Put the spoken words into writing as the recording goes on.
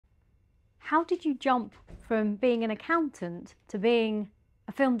How did you jump from being an accountant to being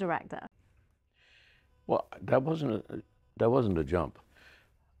a film director? Well, that wasn't a jump.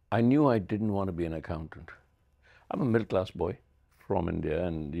 I knew I didn't want to be an accountant. I'm a middle-class boy from India,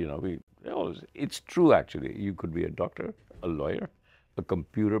 and it's true actually. You could be a doctor, a lawyer, a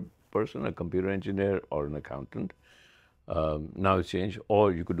computer person, a computer engineer, or an accountant. Now it's changed,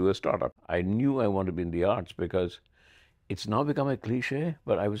 or you could do a startup. I knew I wanted to be in the arts because it's now become a cliche,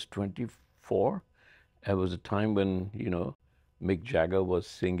 but I was 24. It was a time when, Mick Jagger was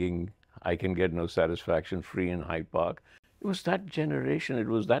singing I Can Get No Satisfaction Free in Hyde Park. It was that generation, it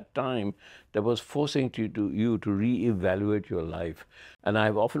was that time that was forcing you to reevaluate your life. And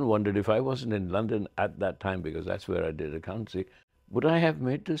I've often wondered, if I wasn't in London at that time, because that's where I did accountancy, would I have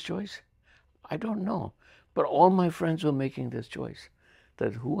made this choice? I don't know. But all my friends were making this choice,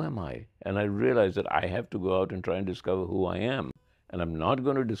 that who am I? And I realized that I have to go out and try and discover who I am. And I'm not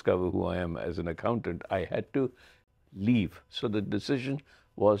going to discover who I am as an accountant. I had to leave. So the decision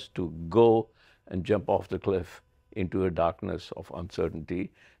was to go and jump off the cliff into a darkness of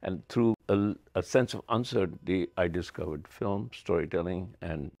uncertainty. And through a sense of uncertainty, I discovered film, storytelling,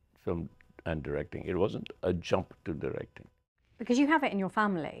 and film and directing. It wasn't a jump to directing. Because you have it in your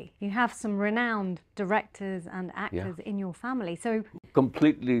family. You have some renowned directors and actors in your family. So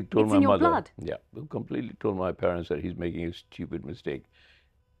completely told it's my in your mother. blood. Yeah, completely told my parents that he's making a stupid mistake.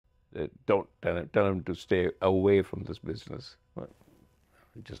 That don't tell him to stay away from this business. Well,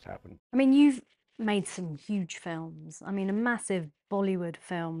 it just happened. I mean, you've made some huge films. I mean, a massive Bollywood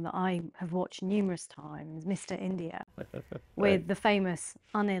film that I have watched numerous times, Mr. India, with the famous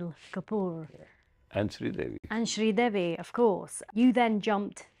Anil Kapoor. And Sridevi. And Sridevi, of course. You then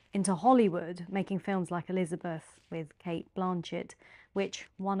jumped into Hollywood, making films like Elizabeth with Kate Blanchett, which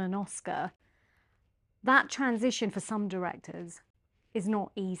won an Oscar. That transition for some directors is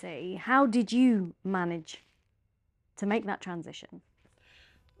not easy. How did you manage to make that transition?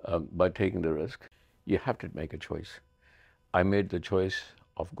 By taking the risk. You have to make a choice. I made the choice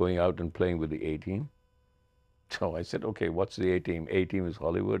of going out and playing with the A-team. So I said, okay, what's the A-team? A-team is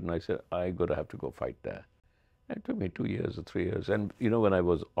Hollywood. And I said, I'm going to have to go fight there. And it took me 2 years or 3 years. And, when I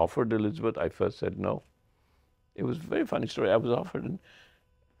was offered Elizabeth, I first said no. It was a very funny story. I was offered, and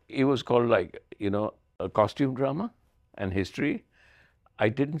it was called a costume drama and history. I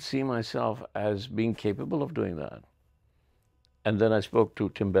didn't see myself as being capable of doing that. And then I spoke to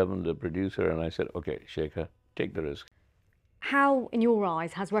Tim Bevan, the producer, and I said, okay, Shekhar, take the risk. How, in your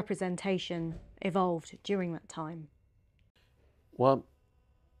eyes, has representation evolved during that time? Well,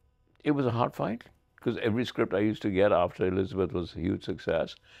 it was a hard fight, because every script I used to get after Elizabeth was a huge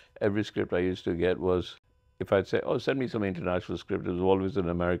success, every script I used to get was, if I'd say, oh, send me some international script, it was always an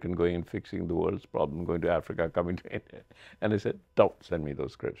American going and fixing the world's problem, going to Africa, coming to India. And I said, don't send me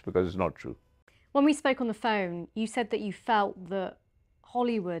those scripts, because it's not true. When we spoke on the phone, you said that you felt that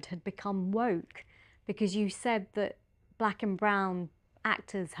Hollywood had become woke because you said that black and brown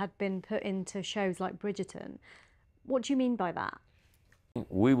actors had been put into shows like Bridgerton. What do you mean by that?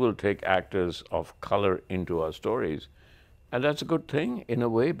 We will take actors of color into our stories. And that's a good thing in a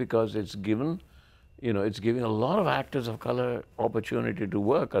way, because it's giving a lot of actors of color opportunity to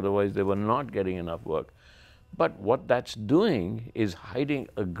work. Otherwise, they were not getting enough work. But what that's doing is hiding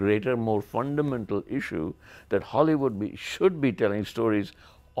a greater, more fundamental issue that Hollywood should be telling stories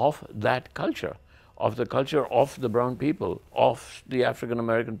of that culture, of the culture of the brown people, of the African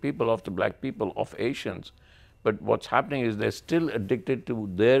American people, of the black people, of Asians. But what's happening is they're still addicted to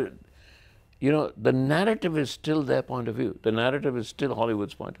their, the narrative is still their point of view. The narrative is still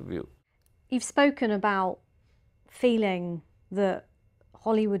Hollywood's point of view. You've spoken about feeling that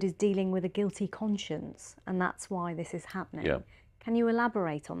Hollywood is dealing with a guilty conscience, and that's why this is happening. Yeah. Can you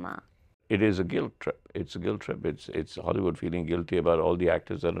elaborate on that? It is a guilt trip. It's a guilt trip. It's Hollywood feeling guilty about all the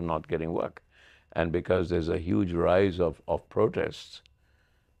actors that are not getting work. And because there's a huge rise of protests.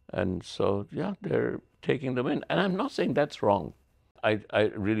 And so, yeah, they're taking them in. And I'm not saying that's wrong. I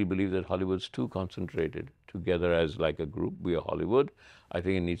really believe that Hollywood's too concentrated together as like a group. We are Hollywood. I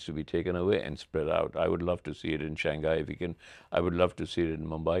think it needs to be taken away and spread out. I would love to see it in Shanghai if we can. I would love to see it in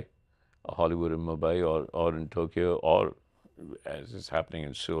Mumbai, Hollywood in Mumbai, or in Tokyo, or as is happening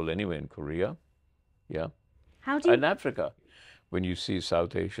in Seoul anyway, in Korea. Yeah. How do you... In Africa, when you see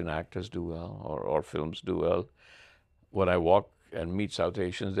South Asian actors do well, or films do well, when I walk and meet South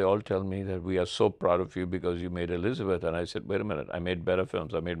Asians, they all tell me that we are so proud of you because you made Elizabeth. And I said, wait a minute, I made better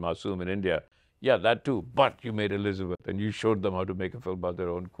films. I made Masoom in India. Yeah, that too, but you made Elizabeth and you showed them how to make a film about their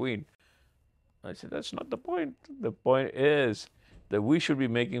own queen. I said, that's not the point. The point is that we should be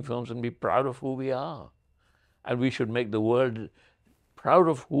making films and be proud of who we are. And we should make the world proud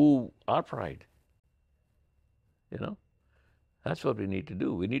of who our pride. You know, that's what we need to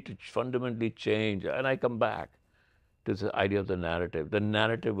do. We need to fundamentally change. And I come back to the idea of the narrative. The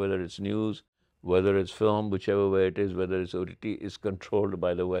narrative, whether it's news, whether it's film, whichever way it is, whether it's OTT, is controlled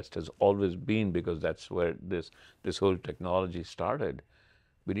by the West, has always been, because that's where this whole technology started.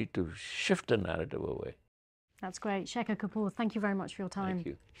 We need to shift the narrative away. That's great. Shekhar Kapur, thank you very much for your time. Thank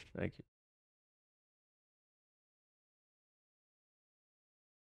you. Thank you.